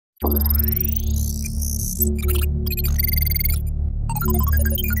Welcome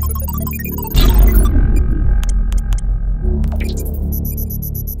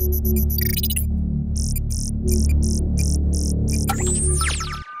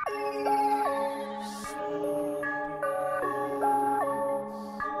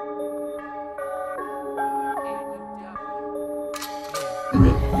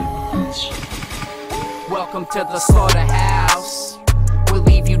to the slaughterhouse. We'll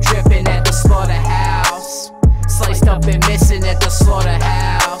leave you dripping at the slaughterhouse. Sliced up and missing at the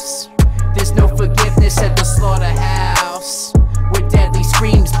slaughterhouse. There's no forgiveness at the slaughterhouse. Where deadly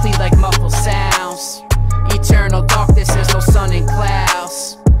screams plead like muffled sounds. Eternal darkness, there's no sun and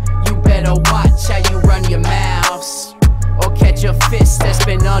clouds. You better watch how you run your mouths, or catch a fist that's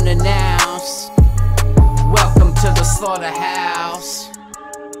been unannounced. Welcome to the slaughterhouse.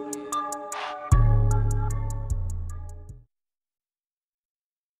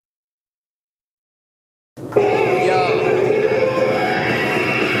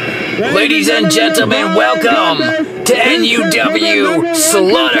 Ladies and gentlemen, welcome to NUW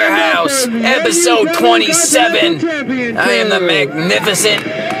Slaughterhouse, episode 27. I am the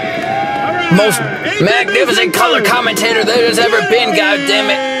most magnificent color commentator there has ever been,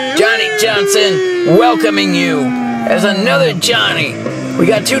 goddammit. Johnny Johnson, welcoming you as another Johnny. We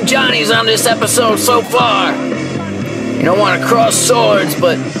got two Johnnies on this episode so far. You don't want to cross swords,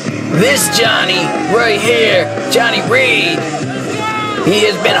 but this Johnny right here, Jonny Reid, he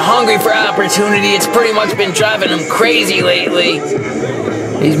has been hungry for opportunity. It's pretty much been driving him crazy lately.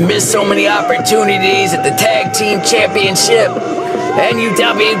 He's missed so many opportunities at the Tag Team Championship,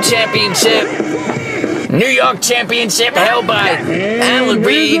 NUW Championship, New York Championship held by Alan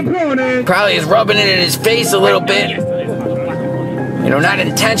Reid. Probably is rubbing it in his face a little bit. You know, not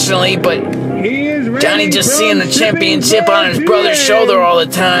intentionally, but Johnny just seeing the championship on his brother's shoulder all the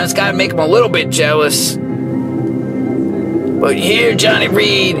time, it's gotta make him a little bit jealous. But here, Jonny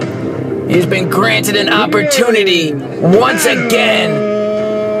Reid, he's been granted an opportunity once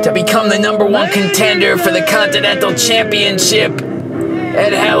again to become the #1 contender for the Continental Championship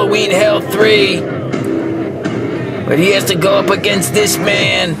at Halloween Hell 3. But he has to go up against this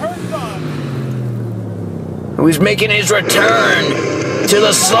man who's making his return to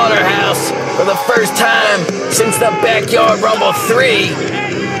the slaughterhouse for the first time since the Backyard Rumble 3.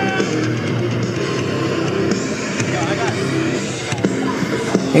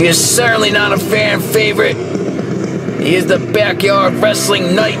 He is certainly not a fan favorite. He is the backyard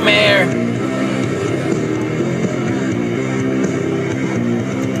wrestling nightmare.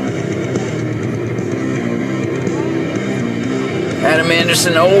 Adam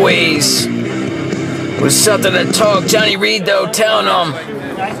Anderson always with something to talk. Jonny Reid, though, telling him,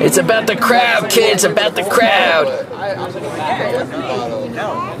 it's about the crowd, kids, about the crowd.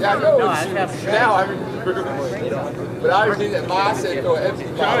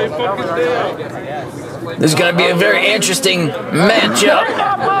 This is going to be a very interesting matchup.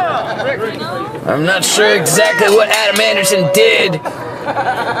 I'm not sure exactly what Adam Anderson did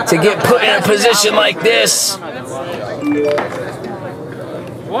to get put in a position like this.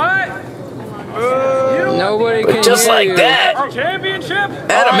 What? Nobody can just like you. That. Championship?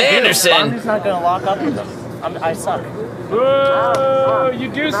 Adam Anderson. I'm just not gonna lock up with them. I suck. You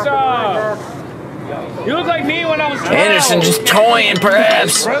do suck. You look like me when I was 12. Anderson just toying,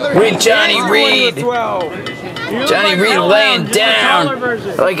 perhaps, with Jonny Reid. Jonny Reid laying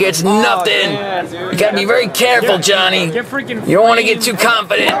down like it's nothing. You gotta be very careful, Johnny. You don't want to get too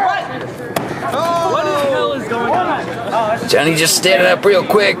confident. What the hell is going on? Johnny just standing up real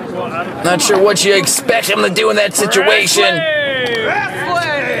quick. Not sure what you expect him to do in that situation.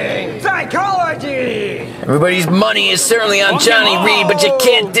 Wrestling! Psychology! Everybody's money is certainly on Jonny Reid, but you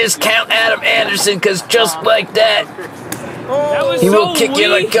can't discount Adam Anderson, because just like that, he will kick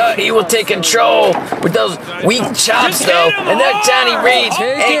you in the gut. He will take control with those weak chops, though. And that Jonny Reid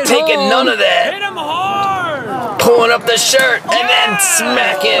ain't taking none of that. Hit him hard! Pulling up the shirt and then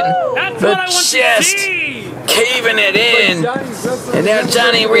smacking the chest, caving it in. And now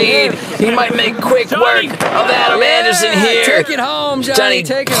Jonny Reid, he might make quick work of Adam Anderson here. Take it home, Johnny.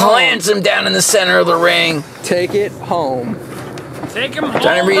 Johnny plants him down in the center of the ring. Take it home. Take him home.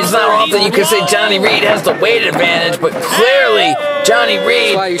 Jonny Reid's not often you can say Jonny Reid has the weight advantage, but clearly Jonny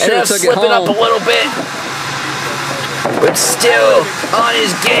Reid is slipping up a little bit. But still on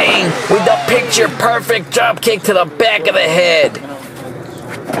his game with the picture-perfect dropkick to the back of the head.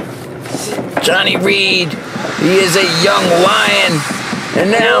 Jonny Reid, he is a young lion.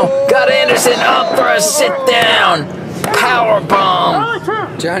 And now got Anderson up for a sit-down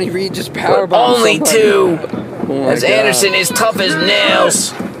powerbomb. Jonny Reid just powerbombed only somebody. two, Oh as God. Anderson is tough as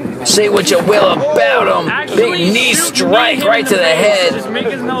nails. Say what you will about him. Big knee strike right to the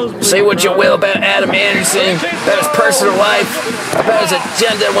head. Say what you will about Adam Anderson, about his personal life, about his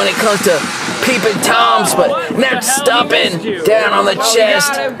agenda when it comes to peeping toms, but not stopping down on the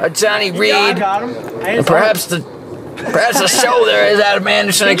chest of Jonny Reid. And perhaps the shoulder, as Adam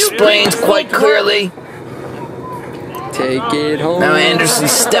Anderson explains quite clearly. Take it home. Now Anderson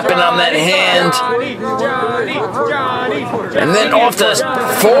stepping on that hand. And then off the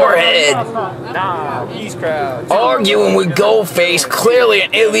forehead. Arguing with Goldface. Clearly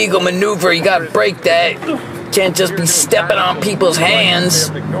an illegal maneuver. You gotta break that. Can't just be stepping on people's hands.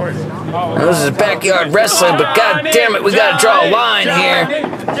 Now, this is backyard wrestling, but god damn it, we gotta draw a line here.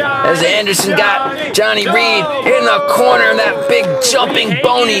 As Anderson got Jonny Reid in the corner, and that big jumping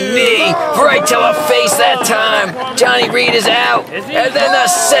bony knee right to the face that time. Jonny Reid is out, and then the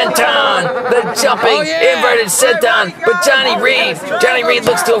senton, the jumping inverted senton. But Jonny Reid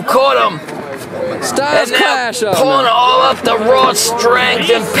looks to have caught him. Styles clash And now pulling all up the raw strength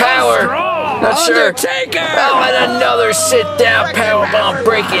and power. Not sure. Undertaker! Oh, and another sit-down powerbomb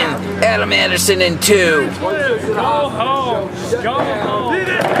breaking Adam Anderson in two. Go home.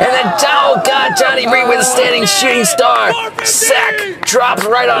 And then, oh God, Jonny Reid with a standing shooting star. Sack drops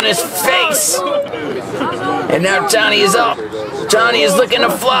right on his face. And now Johnny is up. Johnny is looking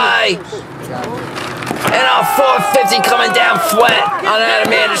to fly. And a 450 coming down flat on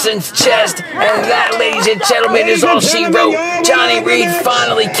Adam Anderson's chest. And that, ladies and gentlemen, is all she wrote. Jonny Reid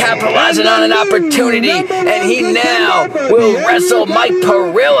finally capitalizing on an opportunity. And he now will wrestle Mike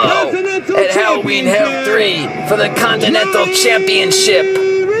Pirillo at Halloween Hell 3 for the Continental Championship.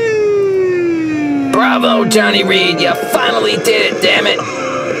 Bravo, Jonny Reid. You finally did it, damn it.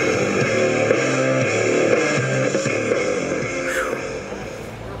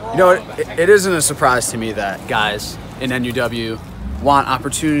 You know, it isn't a surprise to me that guys in NUW want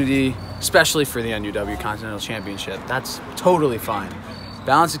opportunity, especially for the NUW Continental Championship. That's totally fine.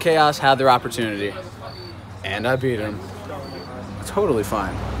 Balance of Chaos had their opportunity, and I beat them. Totally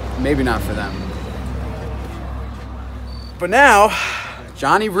fine. Maybe not for them. But now,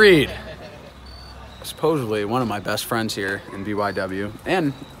 Jonny Reid, supposedly one of my best friends here in BYW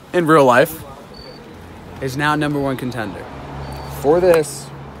and in real life, is now #1 contender for this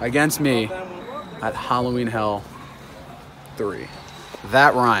against me at Halloween Hell 3.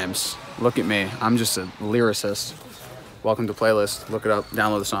 That rhymes. Look at me. I'm just a lyricist. Welcome to playlist. Look it up.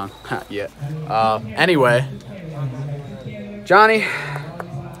 Download the song. Yeah. Anyway, Johnny,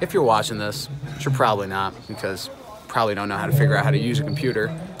 if you're watching this, which you're probably not, because you probably don't know how to figure out how to use a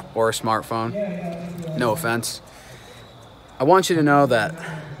computer or a smartphone. No offense. I want you to know that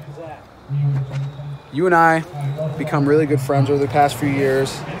you and I become really good friends over the past few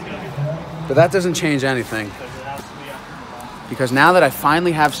years, but that doesn't change anything. Because now that I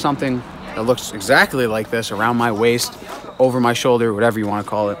finally have something that looks exactly like this around my waist, over my shoulder, whatever you want to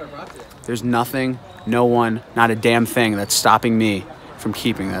call it, there's nothing, no one, not a damn thing that's stopping me from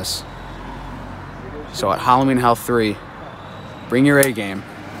keeping this. So at Halloween Hell 3, bring your A game,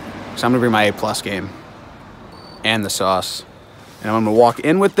 because I'm going to bring my A+ game and the sauce. And I'm going to walk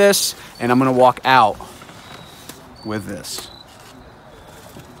in with this, and I'm going to walk out with this.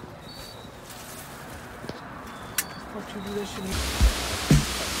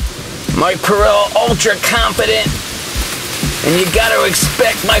 Mike Pirillo, ultra confident. And you got to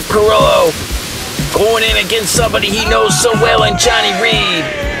expect Mike Pirillo going in against somebody he knows so well in Jonny Reid.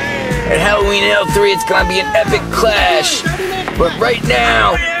 At Halloween Hell 3, it's going to be an epic clash. But right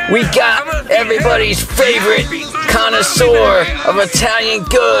now, we got everybody's favorite connoisseur of Italian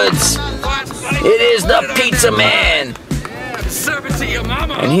goods. It is the Pizza Man.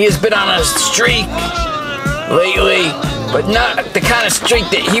 And he has been on a streak lately, but not the kind of streak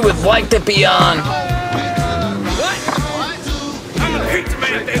that he would like to be on. I'm the Pizza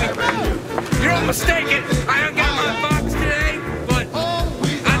Man, baby. You're all mistaken. I don't got my box today, but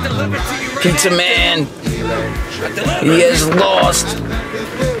I delivered to you right Pizza Man, he has lost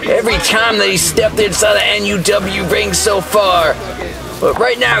every time that he stepped inside the NUW ring so far. But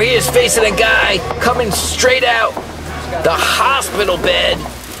right now he is facing a guy coming straight out the hospital bed.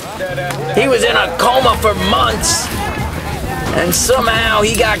 He was in a coma for months, and somehow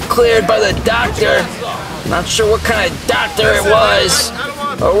he got cleared by the doctor. Not sure what kind of doctor it was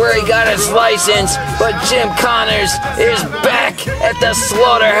or where he got his license, but Jim Connors is back at the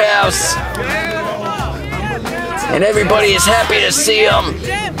Slaughterhouse. And everybody is happy to see him.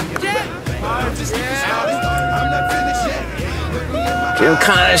 Jim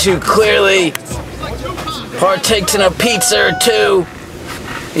Connors, who clearly partakes in a pizza or two.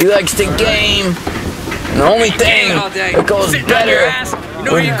 He likes to game. And the only thing that goes better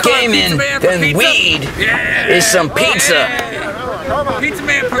with gaming than weed is some pizza. Pizza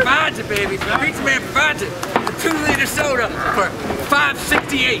Man provides it, baby. Pizza Man provides it. A 2-liter soda for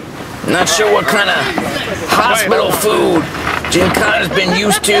 $5.68. Not sure what kind of hospital food Jim Connor's been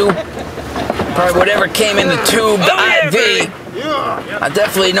used to. Probably whatever came in the tube, the IV. I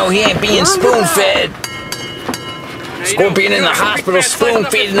definitely know he ain't being spoon-fed. Scorpion in the hospital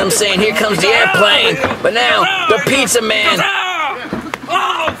spoon-feeding him, saying, "Here comes the airplane." But now, the Pizza Man.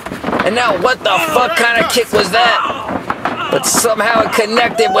 And now, what the fuck kind of kick was that? But somehow it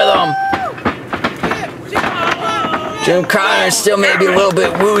connected with him. Jim Connor still maybe a little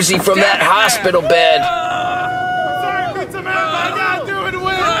bit woozy from that hospital bed.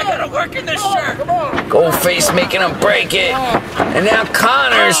 Goldface making him break it. And now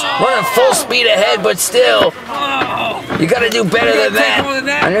Connor's running full speed ahead, but still, you gotta do better than that.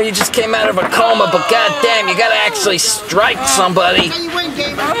 I know you just came out of a coma, but goddamn, you gotta actually strike somebody.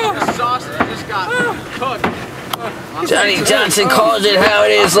 Johnny Johnson calls it how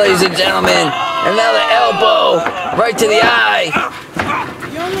it is, ladies and gentlemen. And now the elbow, right to the eye.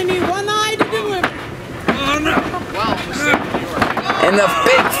 You only need one eye to do it. And the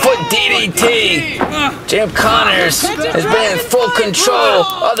Bigfoot DDT. Jim Connors has been in full control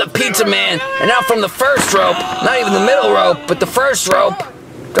of the Pizza Man. And now from the first rope, not even the middle rope, but the first rope,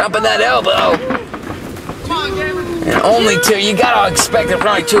 dropping that elbow. And only two. You gotta expect it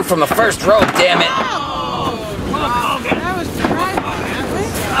probably two from the first rope, damn it.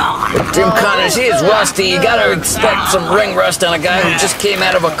 But Jim Connors, he is rusty. You gotta expect some ring rust on a guy who just came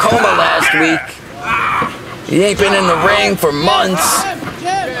out of a coma last week. He ain't been in the ring for months.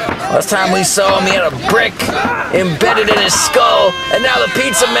 Last time we saw him, he had a brick embedded in his skull. And now the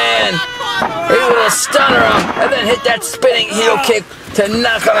Pizza Man, he will stunner him and then hit that spinning heel kick to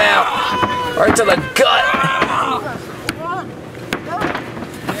knock him out. Right to the gut.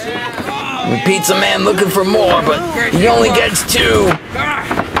 The Pizza Man looking for more, but he only gets two.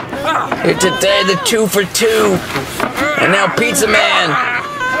 Here today, the 2 for 2. And now Pizza Man,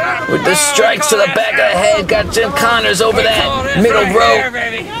 with the strikes to the back of the head, got Jim Connors over that middle rope.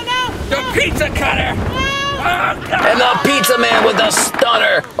 The pizza cutter. And the Pizza Man with the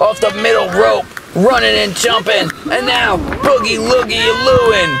stunner off the middle rope, running and jumping. And now, Boogie Loogie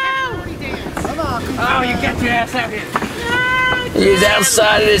Lewin. Oh, you get your ass out here. He's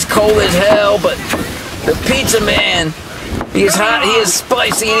outside, it is cold as hell, but the Pizza Man, he is hot, he is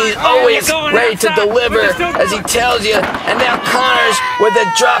spicy, and he's always ready to deliver, as he tells you. And now Connors with a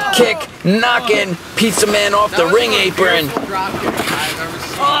drop kick, knocking Pizza Man off the ring apron.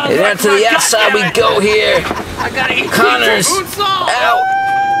 And then to the outside we go here. Connors out,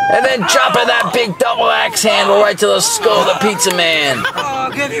 and then dropping that big double axe handle right to the skull of the Pizza Man. Oh,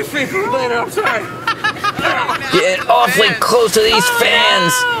 I'll give you free food later, I'm sorry. Getting awfully close to these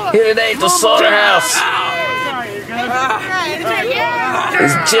fans here today at the Slaughterhouse.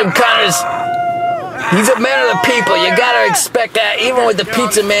 It's Jim Connors. He's a man of the people. You gotta expect that. Even with the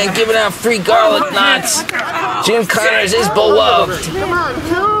Pizza Man giving out free garlic knots, Jim Connors is beloved.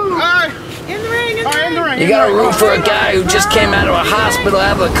 You gotta root for a guy who just came out of a hospital,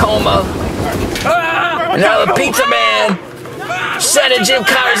 out of a coma. And now the Pizza Man sending Jim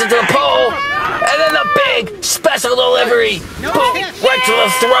Connors into the pole. And then the big special delivery. Boom, right to the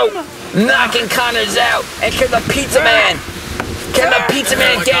throat. Knocking Connors out. And can the Pizza Man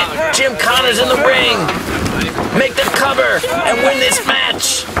get Jim Connors in the ring? Make the cover and win this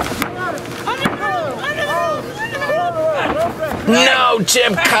match. No,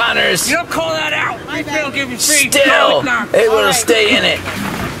 Jim Connors. You don't call that out. You don't give you free. Still able to stay in it.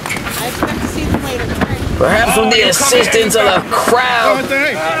 Perhaps with the assistance of the crowd,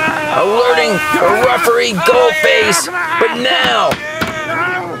 alerting the referee Goldface. But now,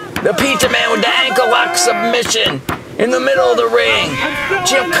 the Pizza Man with the ankle lock submission in the middle of the ring.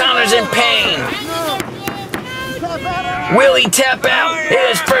 Jim Connors in pain. Will he tap out in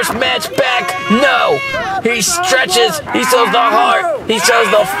his first match back? No. He stretches. He shows the heart. He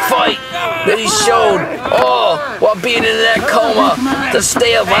shows the fight that he showed, all while being in that coma to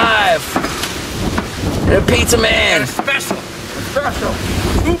stay alive. The Pizza Man. Special.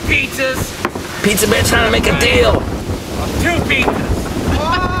 2 pizzas. Pizza Man trying to make a deal. 2 pizzas.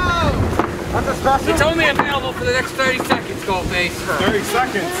 That's a special. It's only available for the next 30 seconds, Goldface. 30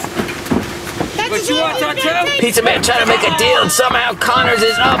 seconds. But you want that too? Pizza Man trying to make a deal, and somehow Connors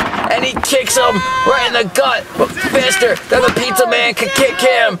is up, and he kicks him right in the gut. But faster than the Pizza Man can kick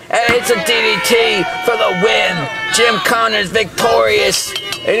him, and it's a DDT for the win. Jim Connors victorious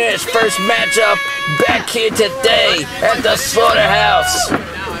in his first matchup back here today at the Slaughterhouse.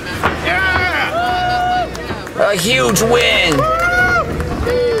 A huge win.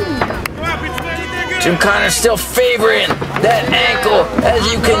 Jim Connor's still favoring that ankle, as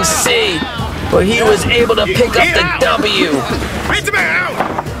you can see, but he was able to pick up the W.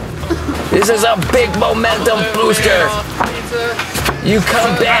 This is a big momentum booster. You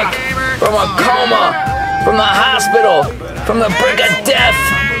come back from a coma, from the hospital, from the brink of death,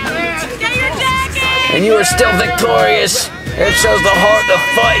 and you are still victorious. It shows the heart to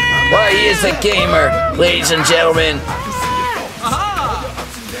fight. Why he is the gamer, ladies and gentlemen.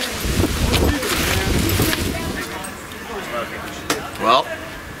 Well,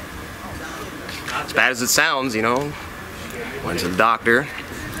 as bad as it sounds, you know, went to the doctor,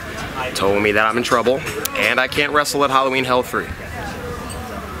 told me that I'm in trouble, and I can't wrestle at Halloween Hell 3.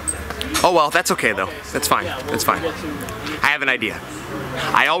 Oh well, that's okay though. That's fine. That's fine. I have an idea.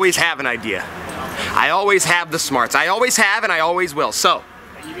 I always have an idea. I always have the smarts. I always have and I always will. So,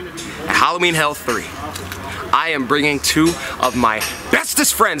 at Halloween Hell 3, I am bringing 2 of my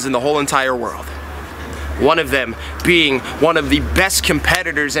bestest friends in the whole entire world. One of them being one of the best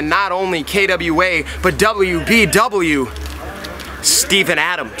competitors in not only KWA, but WBW, Steven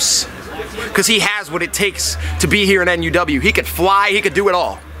Adams. Because he has what it takes to be here in NUW. He could fly, he could do it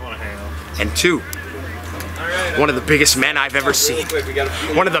all. And 2, one of the biggest men I've ever seen.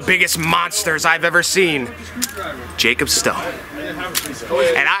 One of the biggest monsters I've ever seen. Jacob Stone.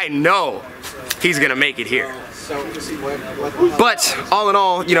 And I know he's gonna make it here. But all in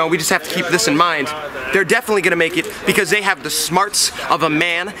all, you know, we just have to keep this in mind. They're definitely gonna make it because they have the smarts of a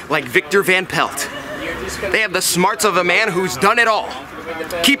man like Victor Van Pelt. They have the smarts of a man who's done it all.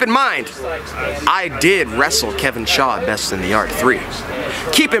 Keep in mind, I did wrestle Kevin Shaw at Best in the Yard 3.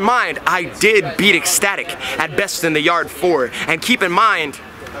 Keep in mind, I did beat Ecstatic at Best in the Yard 4. And keep in mind,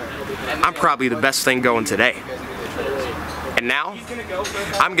 I'm probably the best thing going today. And now,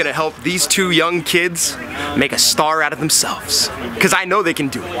 I'm gonna help these 2 young kids make a star out of themselves. Because I know they can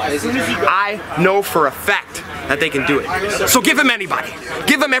do it. I know for a fact that they can do it. So give them anybody.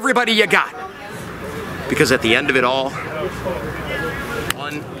 Give them everybody you got. Because at the end of it all,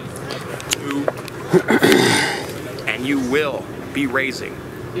 1, 2, and you will be raising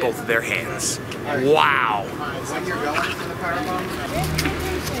both of their hands. Wow.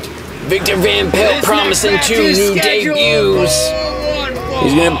 Victor Van Pelt promising 2 new debuts.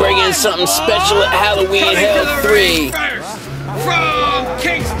 He's gonna bring in something special at Halloween Hell 3.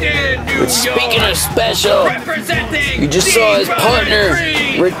 But speaking of special, you just saw his partner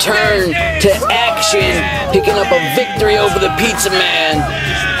return to action, picking up a victory over the Pizza Man.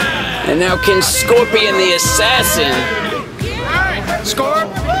 And now Ken Scorpion the Assassin,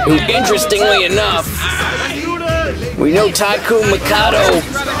 who interestingly enough, we know Tycoon Mikado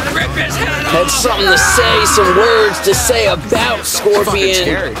had something to say, some words to say about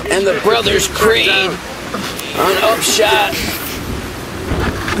Scorpion and the Brothers Creed on Upshot.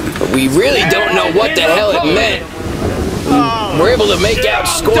 But we really don't know what the hell it meant. We're able to make out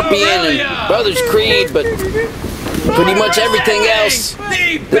Scorpion and Brothers Creed, but pretty much everything else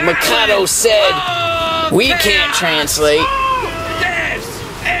that Mikado said, we can't translate.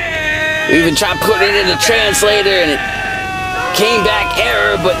 We even tried putting it in the translator and it came back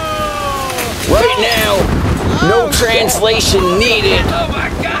error, but right now, no translation needed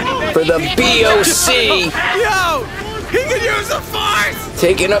for the BOC. Yo, he can use the force!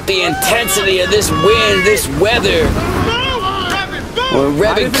 Taking up the intensity of this wind, this weather. When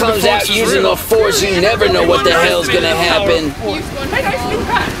Revan comes out using the force, you never know what the hell's gonna happen.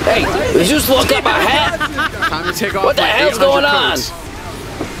 Hey, did you just look up my hat? What the hell's going on?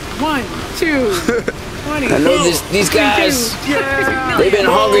 1, 2, 20. I know these guys, they've been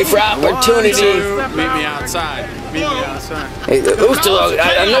hungry for opportunity. Meet me outside. Meet me outside. Hey, Ustalo,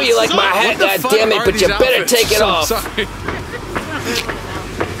 I know you like my hat, goddammit, but you better take it off.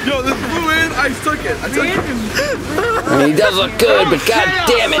 Yo, this blew in. I took it. I took it. I mean, he does look good, but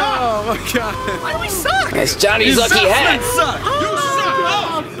goddammit. Oh my god. Why do we suck? That's Johnny's lucky hat. You suck.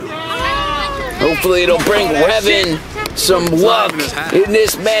 Hopefully it'll bring Revan some luck in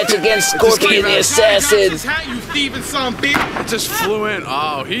this match against Scorpion the Assassin. It just flew in.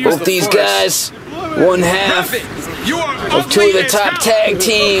 Oh, he used Both these guys, one half of 2 of the top tag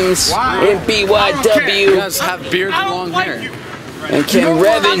teams in BYW. You guys have beard and long hair. And Ken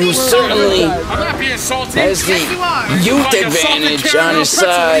Revan, who certainly has the youth advantage on his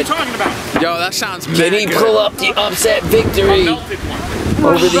side. Yo, that sounds mad Can he good. pull up the upset victory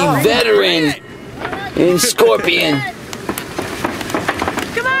over the veteran in Scorpion?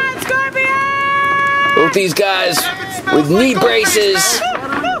 Come on, Scorpion! Both these guys with knee braces,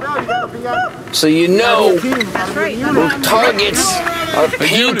 so you know both targets are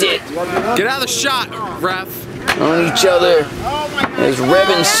painted Get out of the shot, ref. on each other as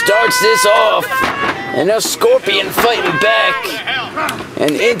Revan starts this off. And now Scorpion fighting back.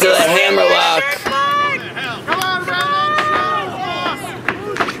 And into the hammerlock.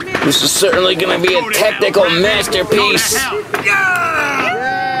 This is certainly going to be a technical masterpiece.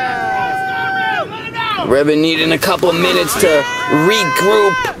 Revan needing a couple minutes to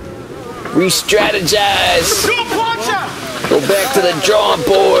regroup, re-strategize, go back to the drawing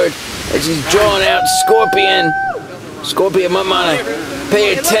board as he's drawing out Scorpion. Scorpion might want to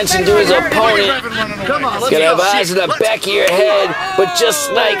pay attention to his opponent. He's got to have eyes in the back of your head, but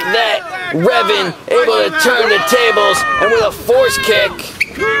just like that, Revan able to turn the tables, and with a force kick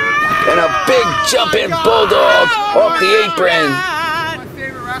and a big jumping bulldog off the apron.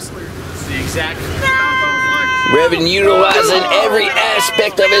 Revan utilizing every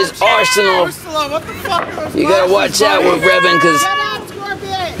aspect of his arsenal. You gotta watch out with Revan because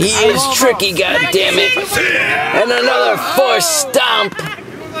he is tricky, goddammit. And another force stomp.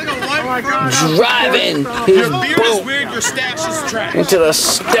 Driving his boot into the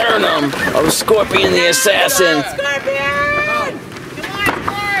sternum of Scorpion the Assassin.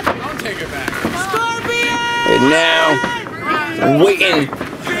 And now, waiting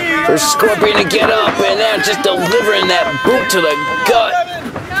for Scorpion to get up, and now just delivering that boot to the gut.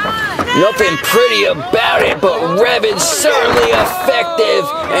 Nothing pretty about it, but Revan's certainly effective,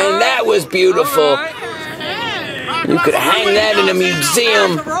 and that was beautiful. You could hang that in a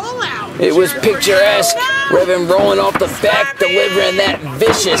museum. It was picturesque. Revan rolling off the back, delivering that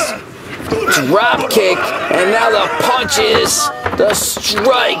vicious drop kick, and now the punches, the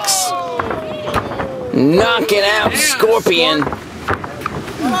strikes, knocking out Scorpion.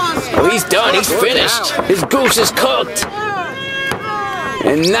 Oh, he's done. He's finished. His goose is cooked.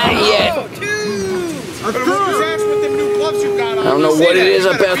 And not yet. I don't know what it is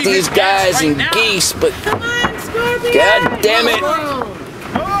about these guys and geese, but god damn it.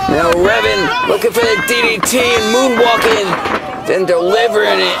 Now Revan looking for the DDT and moonwalking, then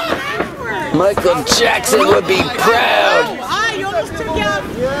delivering it. Michael Jackson would be proud.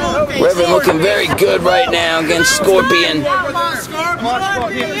 Revan looking very good right now against Scorpion.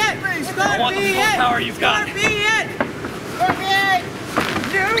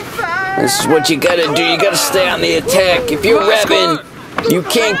 This is what you gotta do. You gotta stay on the attack. If you're Revan, you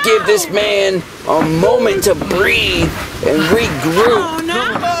can't give this man a moment to breathe and regroup.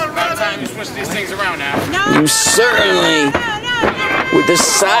 You certainly, with the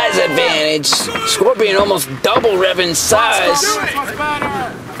size advantage, Scorpion almost double Revan's size.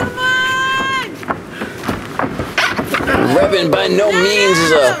 Revan by no means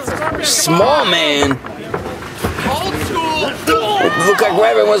is a small man. It looked like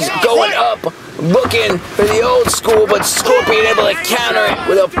Revan was going up, looking for the old school, but Scorpion able to counter it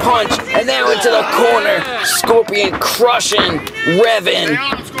with a punch, and then went to the corner. Scorpion crushing Revan.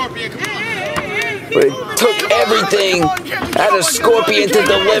 But it took everything out of Scorpion to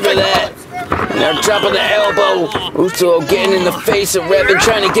deliver that. Now dropping the elbow, Uso getting in the face of Revan,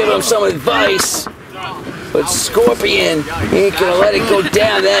 trying to give him some advice. But Scorpion ain't gonna let it go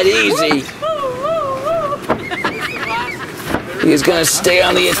down that easy. He's gonna stay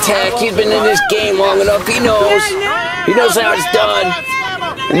on the attack. He's been in this game long enough. He knows how it's done.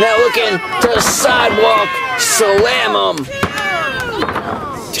 And now looking to the sidewalk, slam him.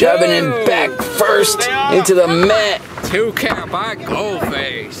 Driving him back first into the mat. 2 count by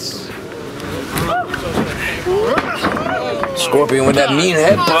Goldface. Scorpion with that mean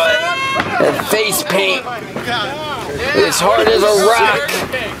headbutt. That face paint. It's hard as a rock.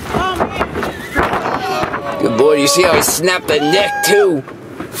 Good boy, you see how he snapped the neck too?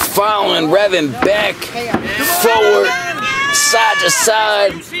 Following Revan back, forward, side to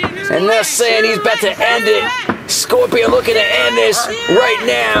side. And they're saying he's about to end it. Scorpion looking to end this right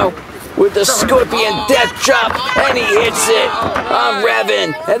now with the Scorpion death drop, and he hits it on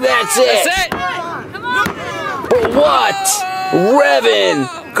Revan, and that's it. But what? Revan,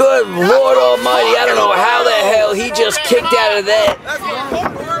 good Lord Almighty, I don't know how the hell he just kicked out of that.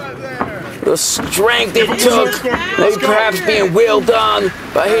 The strength it took, maybe perhaps being wheeled on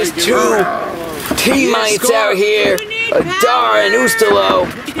by his 2 teammates out here, Adara and Ustalo.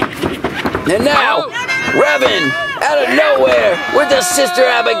 And now, Revan, out of nowhere, with the Sister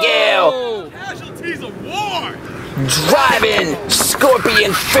Abigail. Driving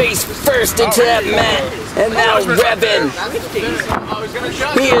Scorpion face first into that mat. And now Revan,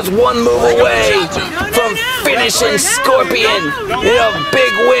 he is one move away from finishing Scorpion in a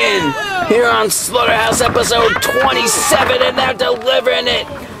big win here on Slaughterhouse episode 27, and now delivering it.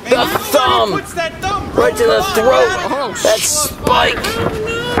 The thumb right to the throat. That spike.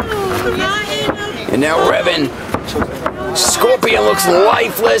 And now Revan Scorpion looks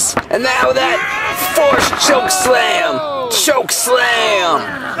lifeless, and now that forced choke slam. Choke slam.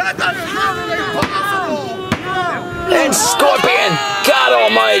 And Scorpion, God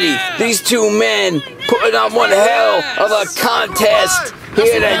almighty, these two men putting on one hell of a contest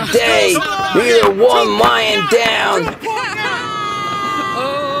here today. Neither one lying down.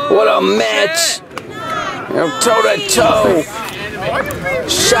 What a match. Toe to toe.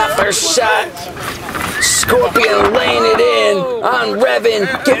 Shot for shot. Scorpion laying it in on Revan,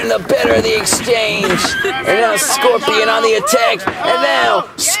 getting the better of the exchange. And now Scorpion on the attack. And now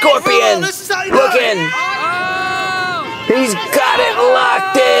Scorpion looking. He's got it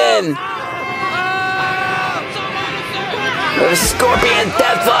locked in. The Scorpion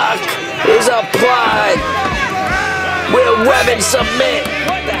deathlock is applied. Will Revan submit?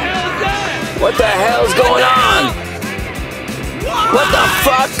 What the hell's going on? What the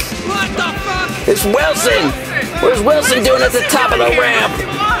fuck? It's Wilson. Where's Wilson doing at the top of the ramp?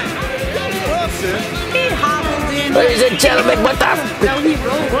 Ladies and gentlemen, what the?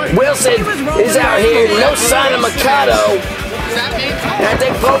 Wilson is out here. No sign of Mikado. And I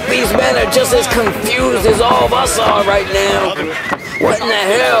think both these men are just as confused as all of us are right now. What in the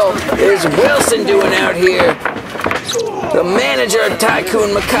hell is Wilson doing out here? The manager of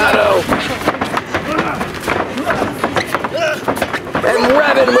Tycoon Mikado. And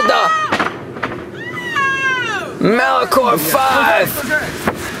Revan with the Malachor 5.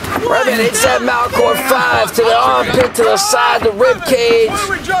 Revan hits that Malachor 5 to the armpit, to the side, the rib cage.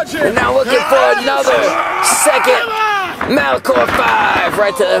 And now looking for another second Malachor 5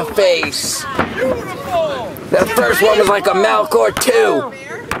 right to the face. That first one was like a Malachor 2.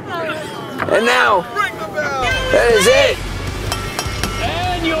 And now, that is it.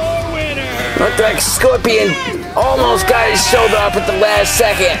 And your winner. Looked like Scorpion almost got his shoulder up at the last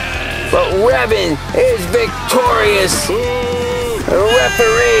second. But Revan is victorious. The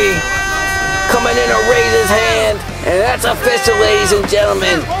referee coming in to raise his hand. And that's official, ladies and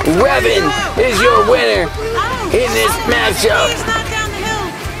gentlemen. Revan is your winner in this matchup.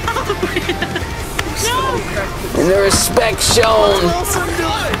 And the respect shown.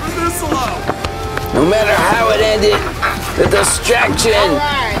 No matter how it ended, the distraction.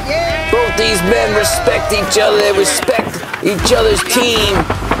 Both these men respect each other. They respect each other's team.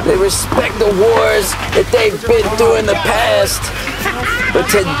 They respect the wars that they've been through in the past. But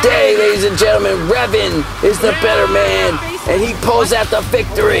today, ladies and gentlemen, Revan is the better man, and he pulls out the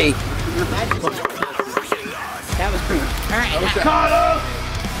victory. That was pretty. All right.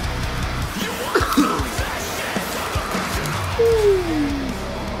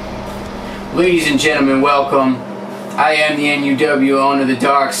 Ladies and gentlemen, welcome. I am the NUW owner of the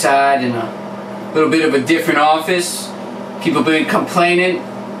Darkside in a little bit of a different office. People been complaining,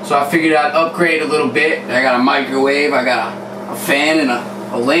 so I figured I'd upgrade a little bit. I got a microwave, I got a fan and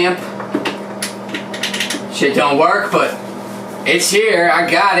a lamp. Shit don't work, but it's here.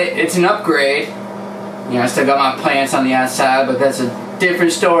 I got it. It's an upgrade. You know, I still got my plants on the outside, but that's a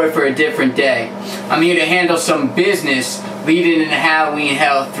different story for a different day. I'm here to handle some business leading into Halloween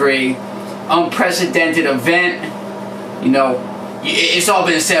Hell 3. Unprecedented event. You know, it's all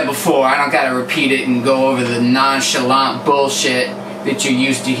been said before. I don't gotta repeat it and go over the nonchalant bullshit that you're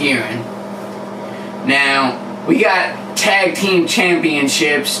used to hearing. Now, we got tag team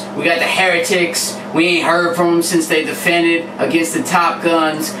championships. We got the Heretics. We ain't heard from them since they defended against the Top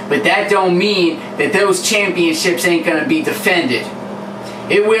Guns. But that don't mean that those championships ain't gonna be defended.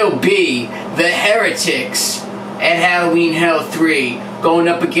 It will be the Heretics at Halloween Hell 3 going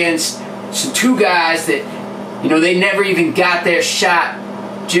up against two guys that, you know, they never even got their shot.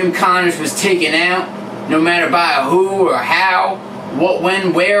 Jim Connors was taken out, no matter by who or how, what,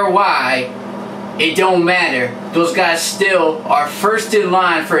 when, where, why. It don't matter. Those guys still are first in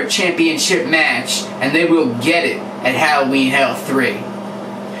line for a championship match, and they will get it at Halloween Hell 3.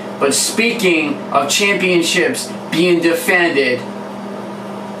 But speaking of championships being defended,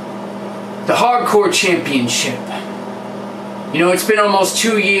 the Hardcore Championship. You know, it's been almost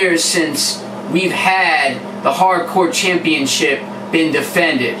 2 years since we've had the Hardcore Championship been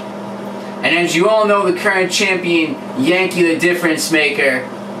defended. And as you all know, the current champion, Yankee the Difference Maker,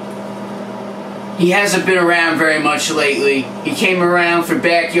 he hasn't been around very much lately. He came around for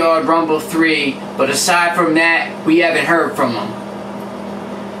Backyard Rumble 3, but aside from that, we haven't heard from him.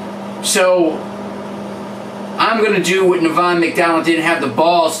 So, I'm going to do what Nevon McDonald didn't have the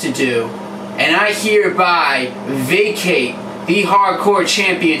balls to do, and I hereby vacate the Hardcore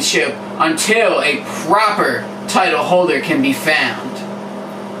Championship until a proper title holder can be found.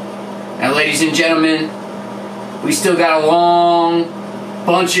 Now, ladies and gentlemen, we still got a long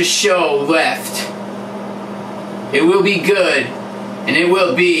bunch of show left It will be good, and it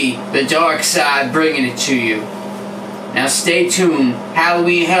will be the dark side bringing it to you. Now stay tuned.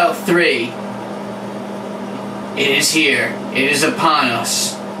 Halloween Hell 3. It is here. It is upon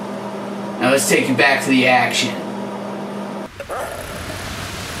us. Now let's take you back to the action.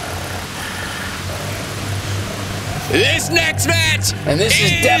 This next match, and this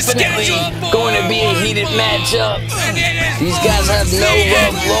is definitely going to be a heated matchup. These guys have no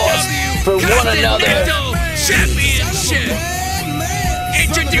love lost for one another. Championship.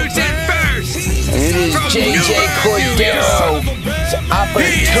 Introducing first. And it is JJ Cordero's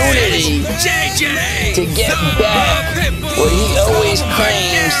opportunity to get back what he always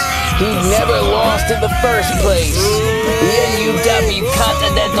claims he never lost in the first place. The NUW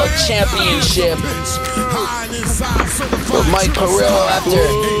Continental Championship. But Mike Pirillo, after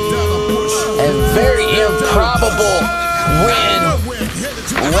a very improbable win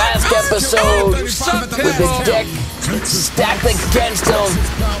last episode with the deck stacked against him,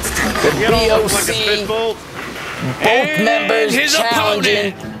 the BOC, both members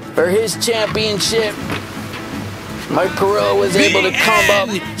challenging for his championship, Mike Pirillo was able to come up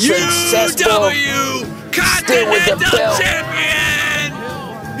successful, still with the belt.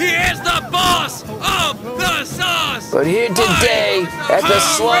 He is the boss of the sauce. But here today at the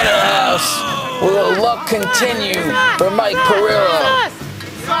Slaughterhouse, will the luck continue for Mike Pirillo?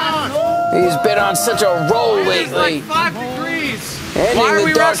 He's been on such a roll lately, ending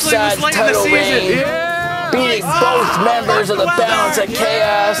the Darkside title reign, beating both members of the Balance of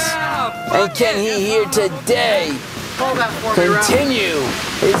Chaos. And can he here today continue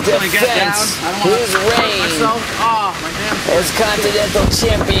his defense, his reign as Continental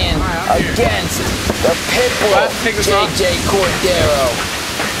Champion against the Pitbull, JJ Cordero?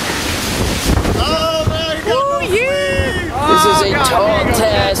 This is a tall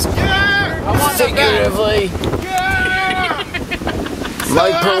task, figuratively.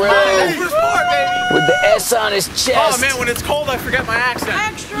 Mike Pirillo with the S on his chest. Oh man, when it's cold I forget my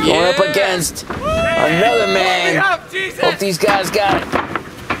accent. Going up against another man. Hope these guys got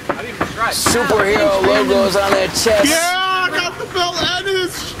superhero logos on their chest. Yeah, I got the belt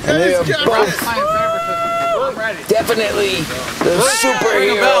and they are both definitely the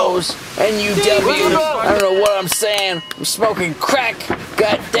superheroes. NUW. I don't know what I'm saying. I'm smoking crack.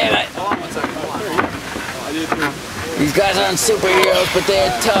 God damn it. These guys aren't superheroes, but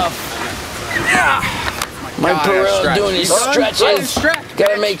they're tough. Mike Pirillo doing his stretches.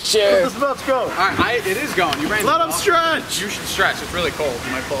 Gotta make sure. Let the go. Alright, it is going. You let him stretch. You should stretch. It's really cold.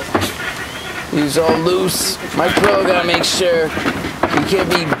 You might fall. He's all loose. Mike Pirillo gotta make sure he can't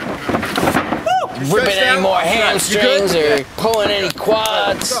be ripping any more hamstrings or pulling any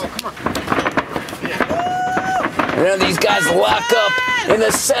quads. And then these guys lock up in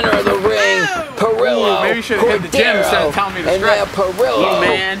the center of the ring. Pirillo, Cordero, and now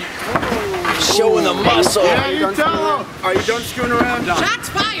Pirillo showing the muscle. Yeah, you tell him. Are you done screwing around? Done. Shots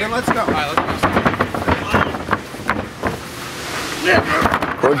fired. Then let's go. All right, let's go.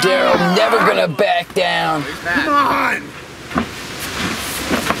 Cordero never gonna back down. Come on.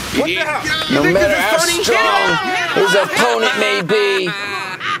 What the hell? No matter how strong his opponent may be.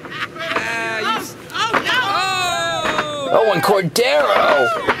 Oh, and Cordero,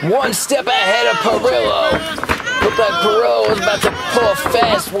 one step ahead of Pirillo. Looked like Pirillo was about to pull a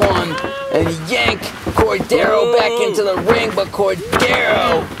fast one and yank Cordero back into the ring, but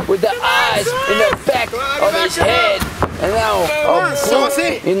Cordero with the eyes in the back of his head, and now a boot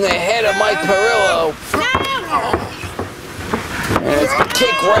in the head of Mike Pirillo. And it's a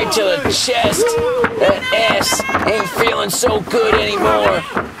kick right to the chest. That ass ain't feeling so good anymore.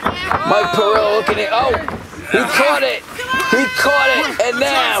 Mike Pirillo looking at, oh, he caught it. He caught it, and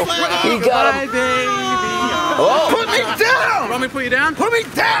now he got him. Oh. Put me down! You want me to put you down? Put me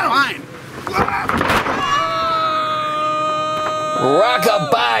down! Fine.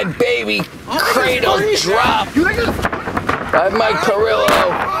 Rockabye, baby. Cradle drop by Mike Pirillo.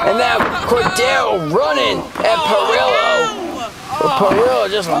 And now Cordero running at Pirillo. But Pirillo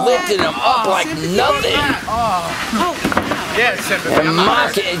just lifted him up like nothing. And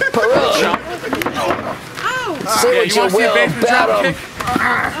mocking Pirillo. Say what you will about him.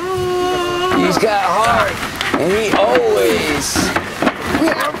 He's got heart, and he always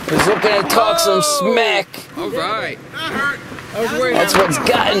is looking to talk some smack. All right. That's what's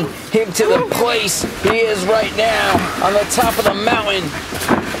gotten him to the place he is right now, on the top of the mountain.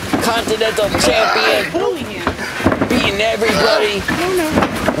 Continental champion, beating everybody.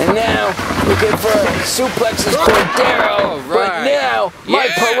 And now looking for suplexes Cordero. But now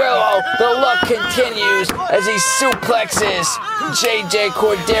Mike Pirillo, the luck continues as he suplexes JJ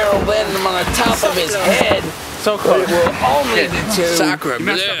Cordero, landing him on the top of his head. So But close. it will only be 2. Sacre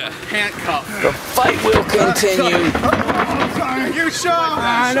bleu. Handcuff. The fight will continue. You show.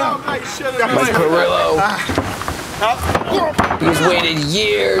 I know. Mike Pirillo. He's waited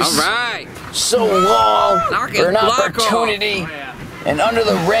years, All right. so long, Knock his for an block opportunity. And under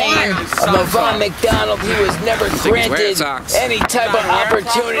the reign of Nevon McDonald, he was never granted any type of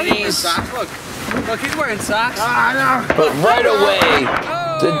opportunities. Look, he's wearing socks. But right away,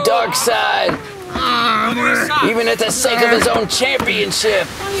 the Darkside, even at the sake of his own championship,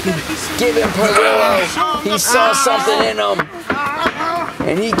 giving Pirillo, he saw something in him.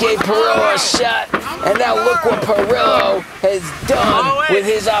 And he gave Pirillo a shot. And now look what Pirillo has done with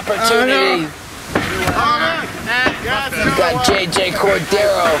his opportunity. You got JJ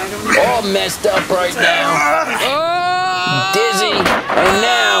Cordero all messed up right now. Dizzy. And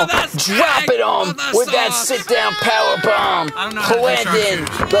now dropping him with that sit-down powerbomb. Planting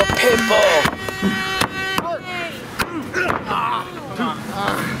the Pitbull.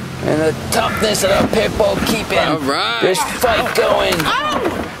 And the toughness of the Pitbull keeping this fight going.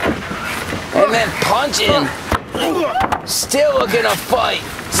 And then punching. Still looking to fight.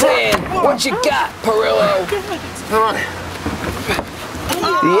 Saying, what you got, Pirillo?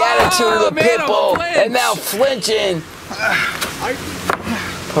 The attitude of the Pitbull. And now flinching.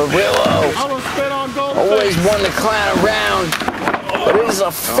 Pirillo always won the clown around. But it is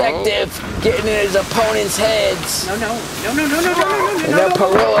effective getting in his opponent's heads. And now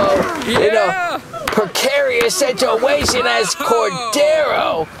Pirillo in a precarious situation as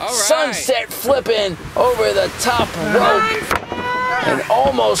Cordero sunset flipping over the top rope and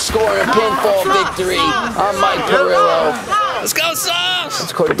almost scoring a pinfall victory on Mike Pirillo. Let's go, Sauce!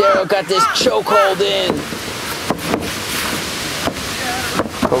 As Cordero got this chokehold in.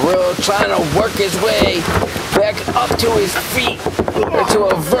 Pirillo trying to work his way back up to his feet or to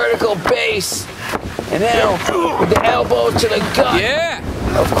a vertical base. And now with the elbow to the gut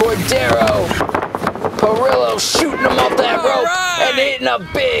of Cordero. Pirillo shooting him off that rope and hitting a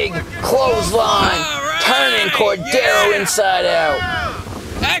big clothesline, turning Cordero inside out.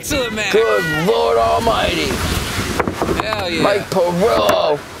 Excellent, man. Good Lord Almighty. Hell yeah. Mike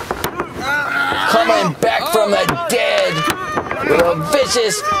Pirillo coming back from the dead with a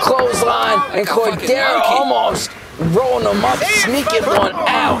vicious clothesline, and Cordero almost rolling him up, sneaking one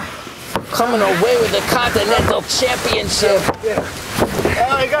out. Coming away with the Continental Championship.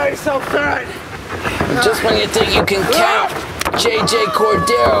 Oh, you got yourself fat. Just when you think you can count JJ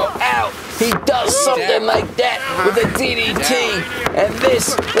Cordero out, he does something like that with a DDT. And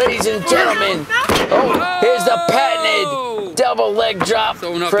this, ladies and gentlemen, here's the patented double leg drop for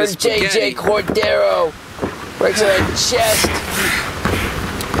JJ Cordero. Breaks to the chest.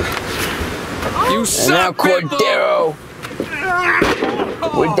 And now Cordero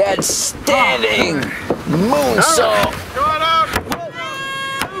with that standing moonsault.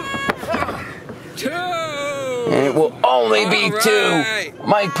 And it will only be 2.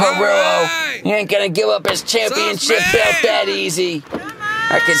 Mike Pirillo, he ain't gonna give up his championship belt that easy.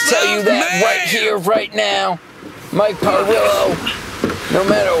 I can tell you that right here, right now. Mike Pirillo, no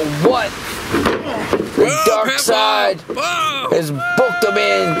matter what, the Darkside has booked him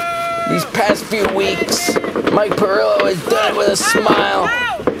in these past few weeks. Mike Pirillo has done it with a smile.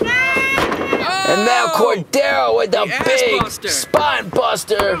 And now Cordero with the big spine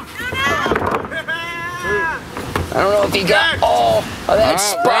buster. I don't know if he got all of that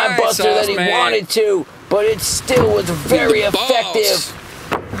spine buster that he wanted to, but it still was very effective.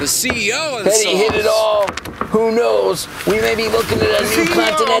 The CEO of the That he hit it all. Who knows? We may be looking at a new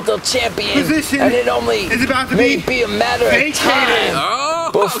Continental Champion, and it only may be a matter of time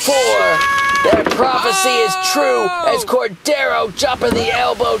before that prophecy is true as Cordero dropping the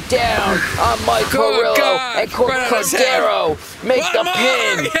elbow down on Mike Pirillo, and Cordero make the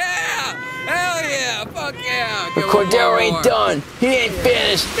pin. Hell yeah! Fuck yeah! But Cordero ain't done. He ain't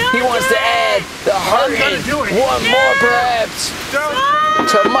finished. He wants to add the hurting one more perhaps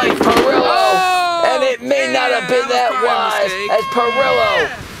to Mike Pirillo. And it may not have been that wise as Pirillo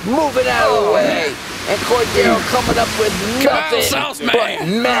moving out of the way. And Cordero coming up with nothing but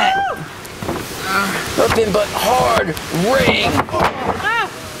mat. Nothing but hard ring.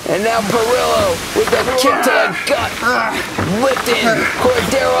 And now Pirillo with the kick to the gut, lifting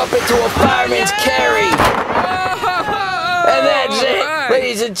Cordero up into a fireman's carry. And that's it,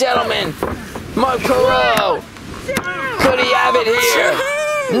 ladies and gentlemen. Mike Pirillo, could he have it here?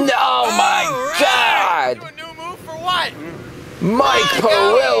 No, my God. Mike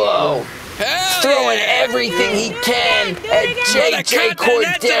Pirillo throwing everything he can at JJ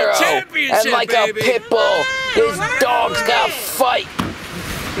Cordero. And like a pit bull, his dog's got fight.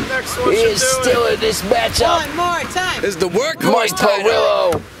 He is still in this matchup. One more time. This is the Mike workhorse title.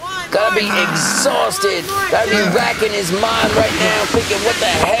 PIRILLO gotta be exhausted. Gotta be racking his mind right now, thinking what the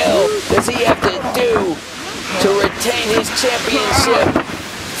hell does he have to do to retain his championship?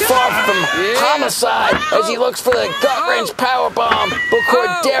 Far from homicide as he looks for the gut-wrench powerbomb, but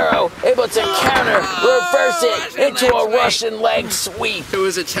Cordero able to counter, reverse it into a Russian leg sweep. It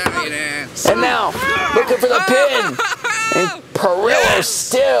was Italian ass. And now, looking for the pin. And PIRILLO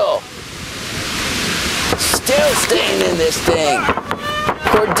still staying in this thing.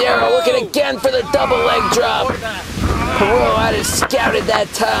 Cordero looking again for the double leg drop. PIRILLO had it scouted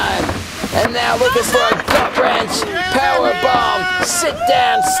that time. And now looking for a gut wrench, power bomb, sit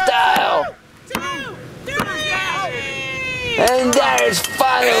down style. And that is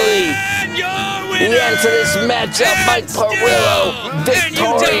finally the end to this matchup. Mike PIRILLO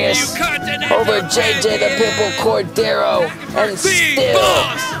victorious over JJ the Pitbull Cordero, and still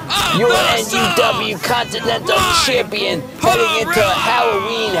your NUW Continental Champion heading into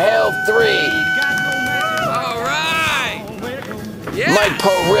Halloween Hell 3. Mike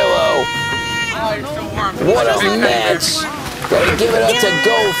PIRILLO, what a match. Gotta give it up to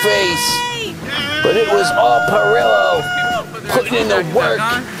Goldface. But it was all PIRILLO putting in the work,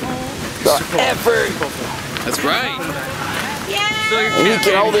 the effort. That's right. And he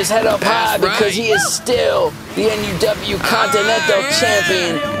can hold his head up high because he is still the NUW Continental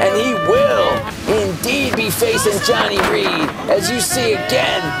Champion, and he will indeed be facing Jonny Reid. As you see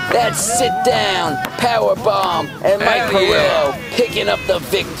again, that sit down power bomb, and Mike PIRILLO picking up the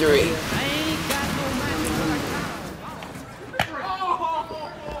victory.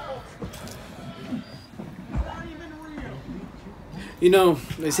 You know,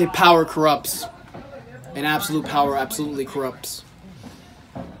 they say power corrupts, and absolute power absolutely corrupts.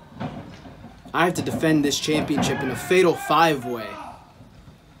 I have to defend this championship in a fatal 5-way.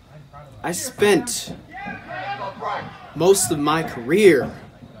 I spent most of my career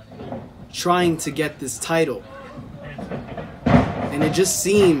trying to get this title, and it just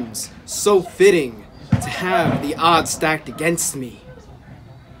seems so fitting to have the odds stacked against me.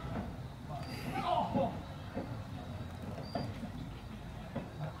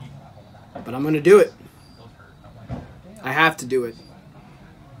 But I'm gonna do it. I have to do it.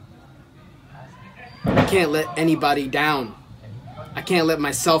 I can't let anybody down. I can't let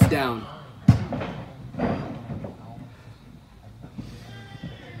myself down.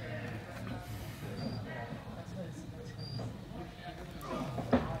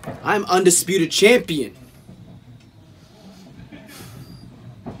 I'm undisputed champion.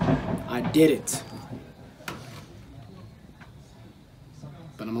 I did it.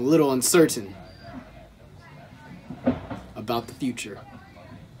 But I'm a little uncertain about the future.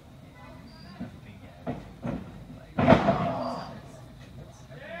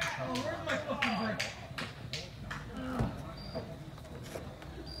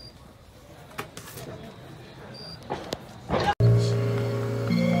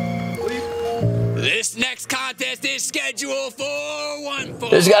 This next contest is scheduled for 1 fall.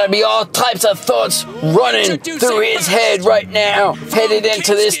 There's got to be all types of thoughts running through his head right now, headed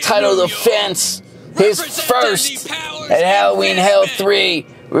into this title defense. His first at Halloween Hell 3,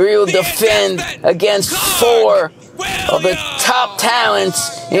 where he will defend against 4 of the top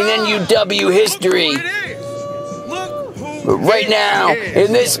talents in NUW history. But right now,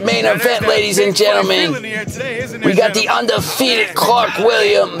 in this main event, ladies and gentlemen, we got the undefeated Clarke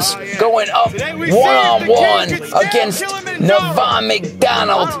Williams going up one-on-one against Nevon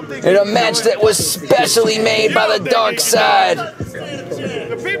McDonald in a match that was specially made by the Darkside.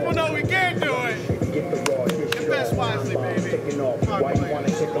 The people know we can do it. Invest wisely, baby.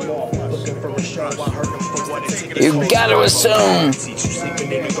 You gotta assume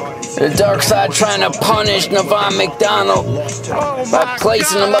the Darkside trying to punish Nevon McDonald by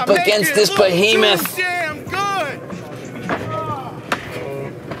placing him up against this behemoth.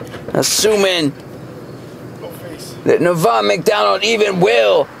 Assuming that Nevon McDonald even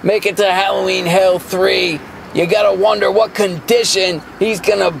will make it to Halloween Hell 3, you gotta wonder what condition he's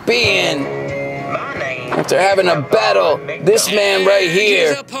gonna be in after having a battle. This man right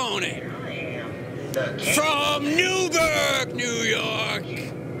here, from Newburgh, New York.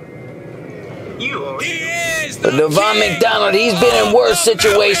 He is the Nevon McDonald, he's been in worse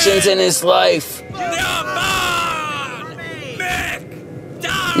situations in his life.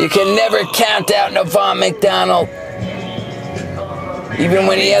 You can never count out Nevon McDonald. Even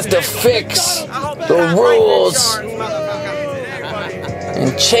when he has to fix the rules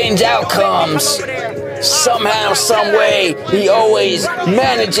and change outcomes, somehow, some way, he always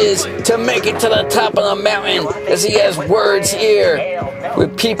manages to make it to the top of the mountain, as he has words here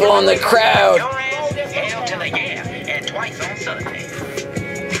with people in the crowd.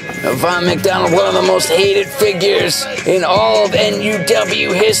 Nevon McDonald, one of the most hated figures in all of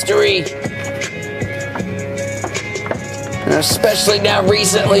NUW history. And especially now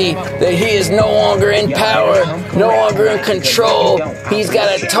recently that he is no longer in power, no longer in control. He's got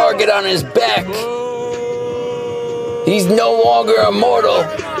a target on his back. He's no longer immortal.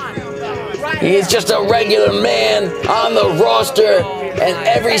 He is just a regular man on the roster, and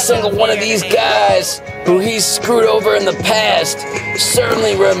every single one of these guys who he's screwed over in the past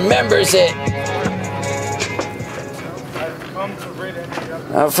certainly remembers it.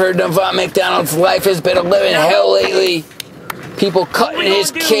 I've heard Nevon McDonald's life has been a living hell lately. People cutting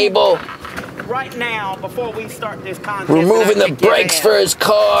his cable, right now, before we start this contest, removing the brakes for his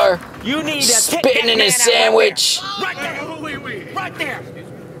car, you need to spitting in his sandwich. Right there. Right there.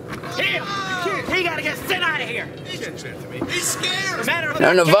 He gotta get sent out of here. He's scared.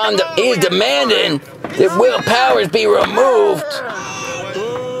 Now Nevon is demanding that Will Powers be removed.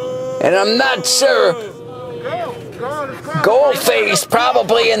 And I'm not sure. Goldface,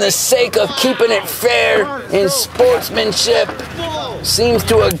 probably in the sake of keeping it fair in sportsmanship, seems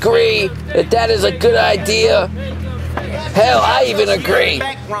to agree that that is a good idea. Hell, I even agree.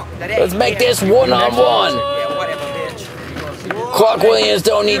 Let's make this one-on-one. Clarke Williams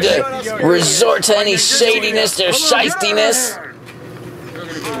don't need to resort to any shadiness or shystiness.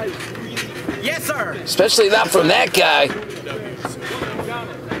 Yes, sir. Especially not from that guy.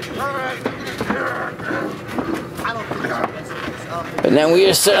 But then we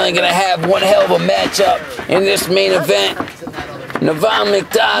are certainly going to have one hell of a matchup in this main event. Nevon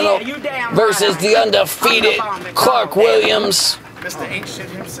McDonald versus the undefeated Clarke Williams.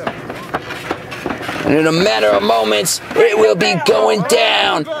 And in a matter of moments, it will be going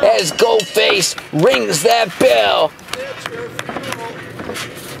down as Goldface rings that bell.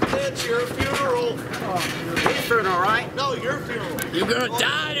 It's your funeral. His funeral, right? No, your funeral. You're gonna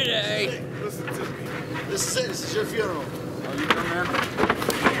die today. Hey, listen to me. This is it. This is your funeral.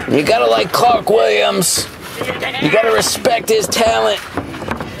 You gotta like Clarke Williams. You gotta respect his talent.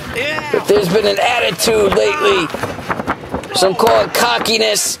 But there's been an attitude lately. Some call it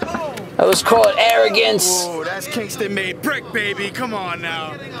cockiness. Others call it arrogance. Oh, that's Kingston made brick, baby. Come on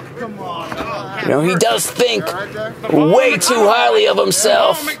now. Come on. You know, he does think way too highly of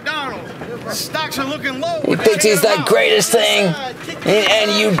himself. Stocks are looking low. He thinks he's the greatest thing in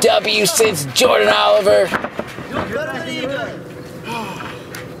NUW since Jordan Oliver.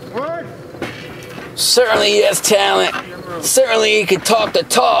 Certainly he has talent. Certainly he can talk the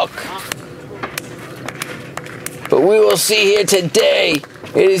talk. But we will see here today.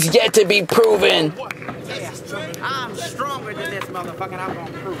 It is yet to be proven. I'm stronger than this motherfucker. I'm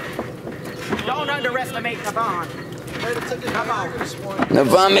gonna prove it. Don't underestimate Nevon. Come on.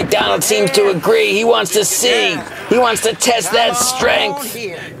 Nevon McDonald seems to agree. He wants to see. He wants to test that strength.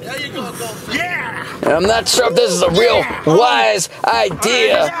 And I'm not sure if this is a real wise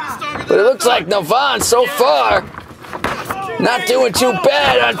idea, but it looks like Nevon so far not doing too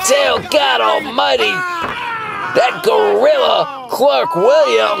bad until, God almighty, that gorilla Clarke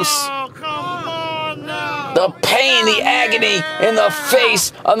Williams. The pain, the agony in the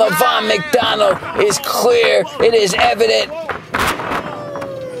face of Nevon McDonald is clear. It is evident.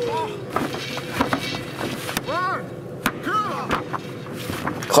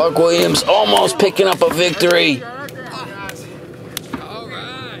 Clarke Williams almost picking up a victory.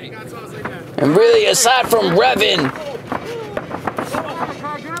 And really, aside from Revan,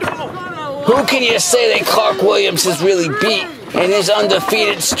 who can you say that Clarke Williams has really beat in his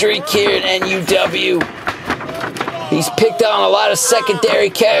undefeated streak here at NUW? He's picked on a lot of secondary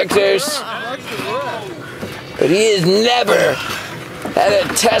characters, but he has never had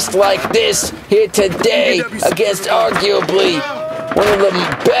a test like this here today against arguably one of the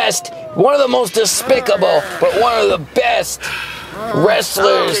best, one of the most despicable, but one of the best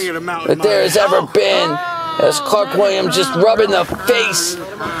wrestlers that there has ever been. As Clarke Williams just rubbing the face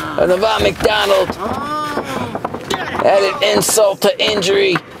of Nevon McDonald. Added insult to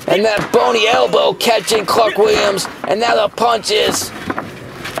injury. And that bony elbow catching Clarke Williams. And now the punches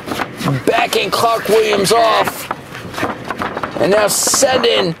backing Clarke Williams off. And now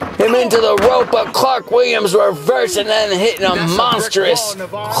sending him into the rope. But Clarke Williams reversing and hitting a monstrous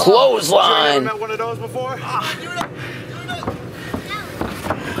clothesline.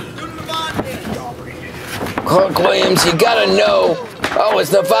 Clarke Williams, you gotta know. Oh, it's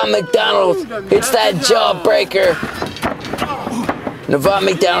Nevon McDonald. It's that jawbreaker. Nevon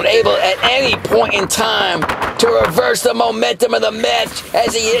McDonald able at any point in time to reverse the momentum of the match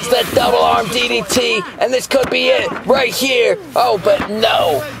as he hits the double arm DDT, and this could be it right here. Oh, but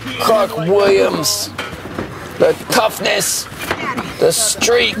no. Clarke Williams, the toughness, the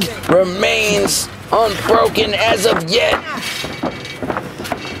streak remains unbroken as of yet.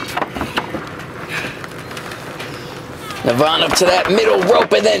 Nevon up to that middle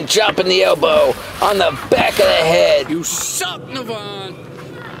rope and then dropping the elbow on the back of the head. You suck, Nevon.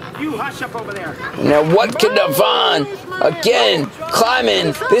 You hush up over there. Now what can Nevon, again,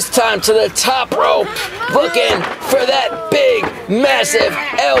 climbing, this time to the top rope, looking for that big, massive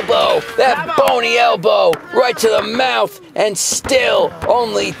elbow, that bony elbow, right to the mouth, and still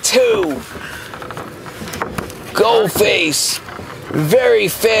only 2. Goldface, very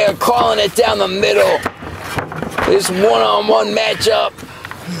fair, calling it down the middle. This one-on-one matchup.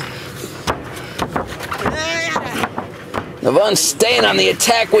 Nevon staying on the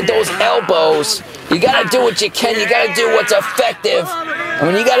attack with those elbows. You gotta do what you can, you gotta do what's effective. And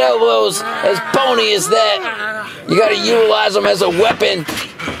when you got elbows as bony as that, you gotta utilize them as a weapon.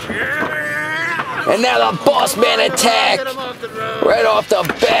 And now the boss man attack. Right off the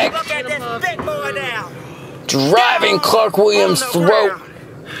back. Look at this big boy now. Driving Clarke Williams' throat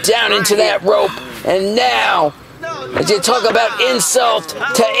down into that rope. And now, as you talk about insult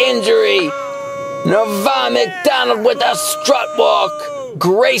to injury, Nevon McDonald with a strut walk,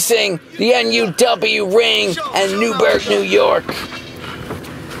 gracing the NUW ring in Newburgh, New York.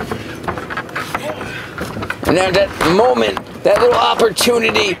 And at that moment, that little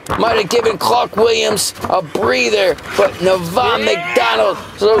opportunity might have given Clarke Williams a breather, but Nevon McDonald,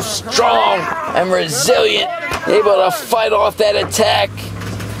 so strong and resilient, able to fight off that attack.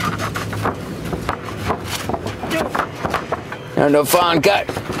 Now Nevon got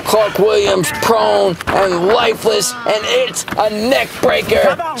Clarke Williams prone and lifeless, and it's a neck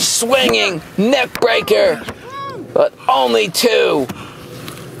breaker, swinging neck breaker, but only 2.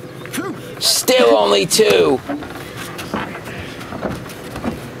 Still only 2.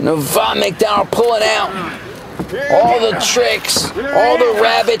 Nevon McDonald pulling out all the tricks, all the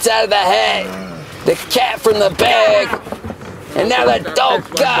rabbits out of the hat, the cat from the bag, and now that, oh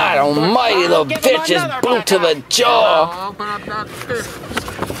God almighty, the vicious boot to the jaw.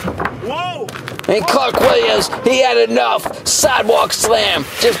 Whoa! And Clarke Williams, he had enough. Sidewalk slam,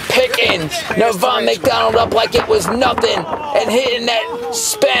 just picking Nevon McDonald up like it was nothing, and hitting that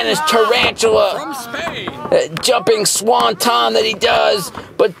Spanish tarantula, that jumping swanton that he does,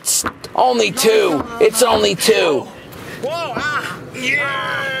 but only 2. It's only 2.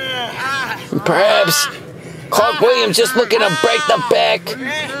 Perhaps Clarke Williams just looking to break the back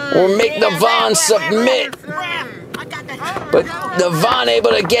or make Nevon submit. But Nevon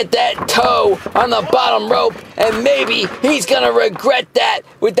able to get that toe on the bottom rope, and maybe he's going to regret that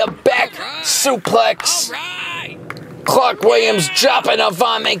with the back suplex. Clarke Williams dropping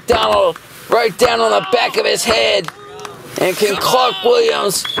Nevon McDonald right down on the back of his head. And can Clarke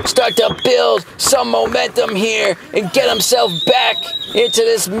Williams start to build some momentum here and get himself back into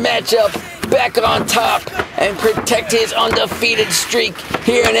this matchup, back on top, and protect his undefeated streak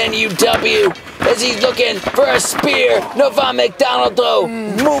here in NUW as he's looking for a spear? Nevon McDonald, though,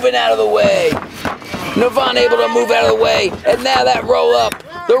 moving out of the way. Nevon able to move out of the way, and now that roll up,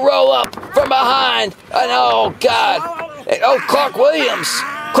 the roll up from behind, and oh God, and, oh, Clarke Williams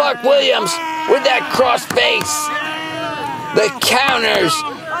with that cross face. The counters,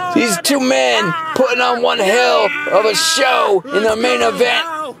 these 2 men putting on one hell of a show in the main event.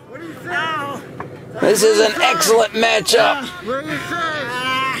 This is an excellent matchup.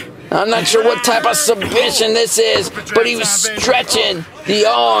 I'm not sure what type of submission this is, but he was stretching the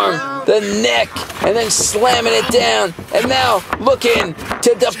arm, the neck, and then slamming it down. And now looking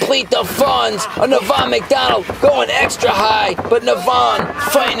to deplete the funds of Nevon McDonald, going extra high, but Nevon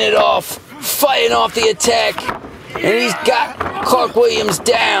fighting it off, fighting off the attack. And he's got Clarke Williams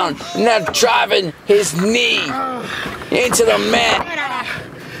down, now driving his knee into the mat.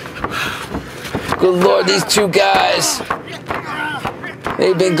 Good Lord, these 2 guys,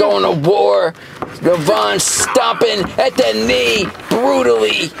 they've been going to war. Nevon stomping at the knee,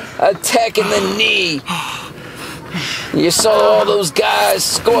 brutally attacking the knee. You saw all those guys,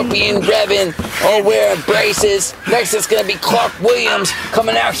 Scorpion, Revan, all wearing braces. Next it's going to be Clarke Williams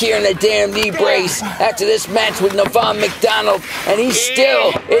coming out here in a damn knee brace after this match with Nevon McDonald. And he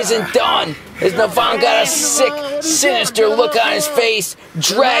still isn't done, as Nevon got a sick, sinister look on his face,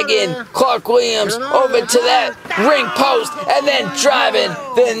 dragging Clarke Williams over to that ring post and then driving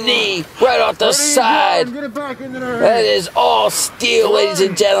the knee right off the side. That is all steel, ladies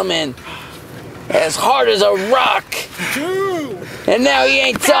and gentlemen. As hard as a rock. And now he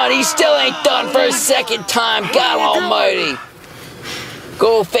ain't done. He still ain't done for a second time. God almighty.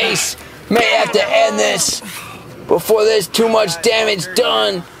 Goldface may have to end this before there's too much damage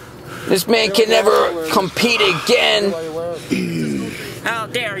done. This man can never compete again. How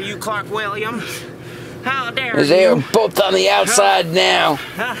dare you, Clarke Williams? How dare you? They are both on the outside now.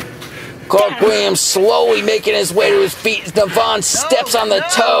 Clarke Williams slowly making his way to his feet as Nevon steps on the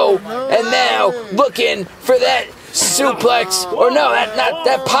toe. And now looking for that suplex. Or no,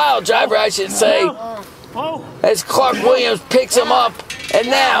 that pile driver, I should say. As Clarke Williams picks him up. And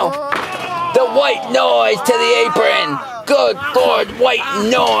now the white noise to the apron. Good Lord, white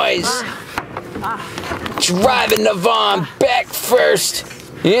noise. Driving Nevon back first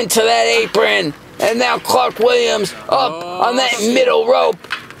into that apron. And now Clarke Williams up on that middle rope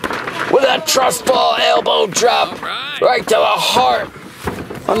with a trust ball elbow drop right to the heart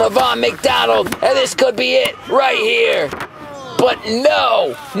of Nevon McDonald. And this could be it right here. But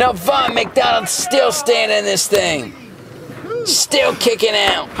no, Nevon McDonald still staying in this thing. Still kicking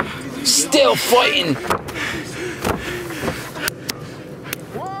out. Still fighting.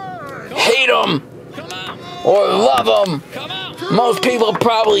 Hate him or love him. Most people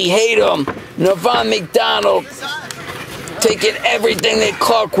probably hate him. Nevon McDonald taking everything that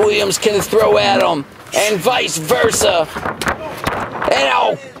Clarke Williams can throw at him, and vice versa. And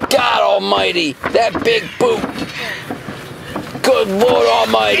oh, God almighty, that big boot. Good Lord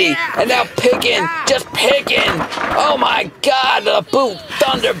almighty. And now picking, just picking. Oh my God, the boot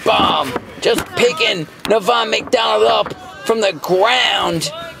thunder bomb. Just picking Nevon McDonald up from the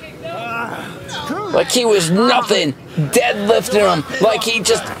ground. Like he was nothing, deadlifting him like he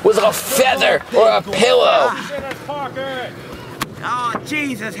just was a feather or a pillow. Oh,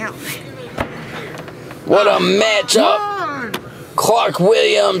 Jesus, help me. What a matchup. Clarke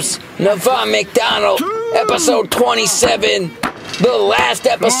Williams, Nevon McDonald, episode 27, the last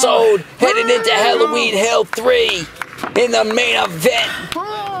episode, headed into Halloween Hell 3 in the main event.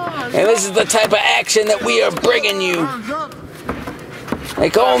 And this is the type of action that we are bringing you.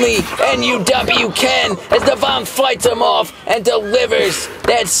 Like only NUW can, as Nevon fights him off and delivers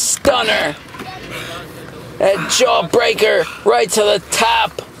that stunner. That jawbreaker right to the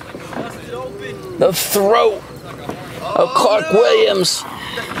top. The throat of Clarke Williams.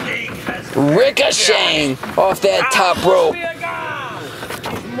 Ricocheting off that top rope.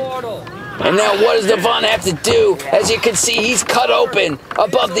 And now what does Nevon have to do? As you can see, he's cut open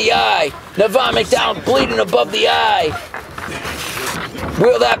above the eye. Nevon McDonald bleeding above the eye.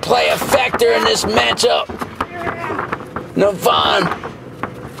 Will that play a factor in this matchup? Nevon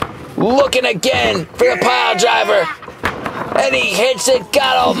looking again for the pile driver. And he hits it.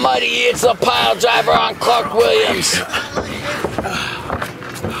 God almighty, it's a pile driver on Clarke Williams.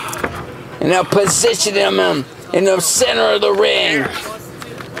 And now positioning him in the center of the ring.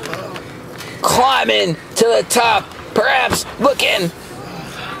 Climbing to the top. Perhaps looking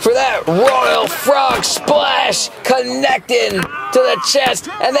for that Royal Frog Splash, connecting to the chest,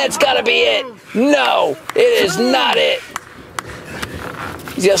 and that's gotta be it. No, it is not it.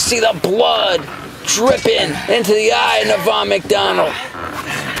 You'll see the blood dripping into the eye of Nevon McDonald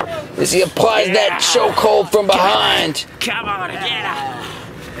as he applies that chokehold from behind. Come on, get up.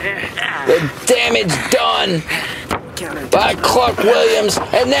 The damage done by Clarke Williams,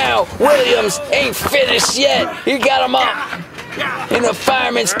 and now Williams ain't finished yet. He got him up in the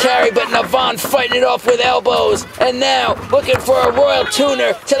fireman's carry, but Nevon fighting it off with elbows, and now looking for a royal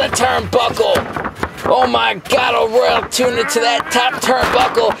tuner to the turnbuckle. Oh my God, a royal tuner to that top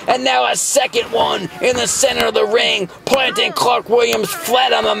turnbuckle, and now a second one in the center of the ring, planting Clarke Williams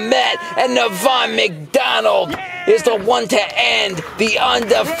flat on the mat, and Nevon McDonald is the one to end the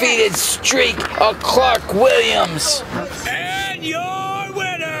undefeated streak of Clarke Williams. And your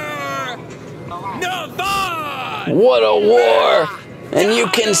winner, Nevon! What a war! And you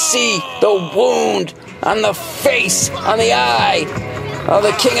can see the wound on the face, on the eye of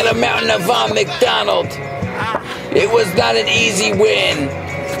the King of the Mountain, Nevon McDonald. It was not an easy win,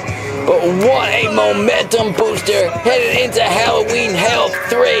 but what a momentum booster headed into Halloween Hell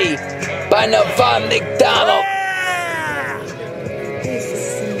 3 by Nevon McDonald.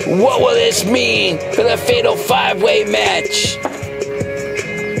 What will this mean for the Fatal 5-Way match?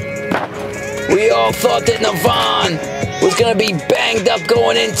 We all thought that Nevon was going to be banged up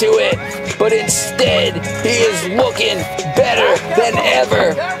going into it, but instead, he is looking better than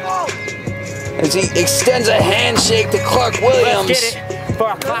ever. As he extends a handshake to Clarke Williams. Let's get it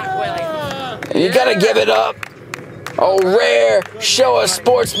for Clarke Williams. And you got to give it up. A rare show of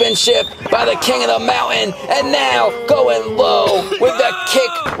sportsmanship by the King of the Mountain. And now going low with the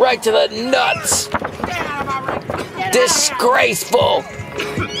kick right to the nuts. Disgraceful.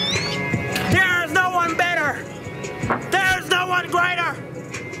 There is no one better. There is no one greater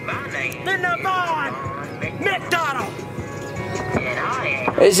than Nevon McDonald.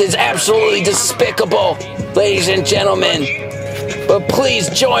 This is absolutely despicable, ladies and gentlemen. But please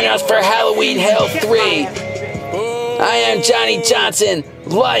join us for Halloween Hell 3. I am Johnny Johnson.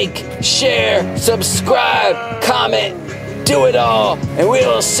 Like, share, subscribe, comment, do it all, and we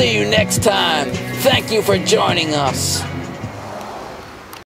will see you next time. Thank you for joining us.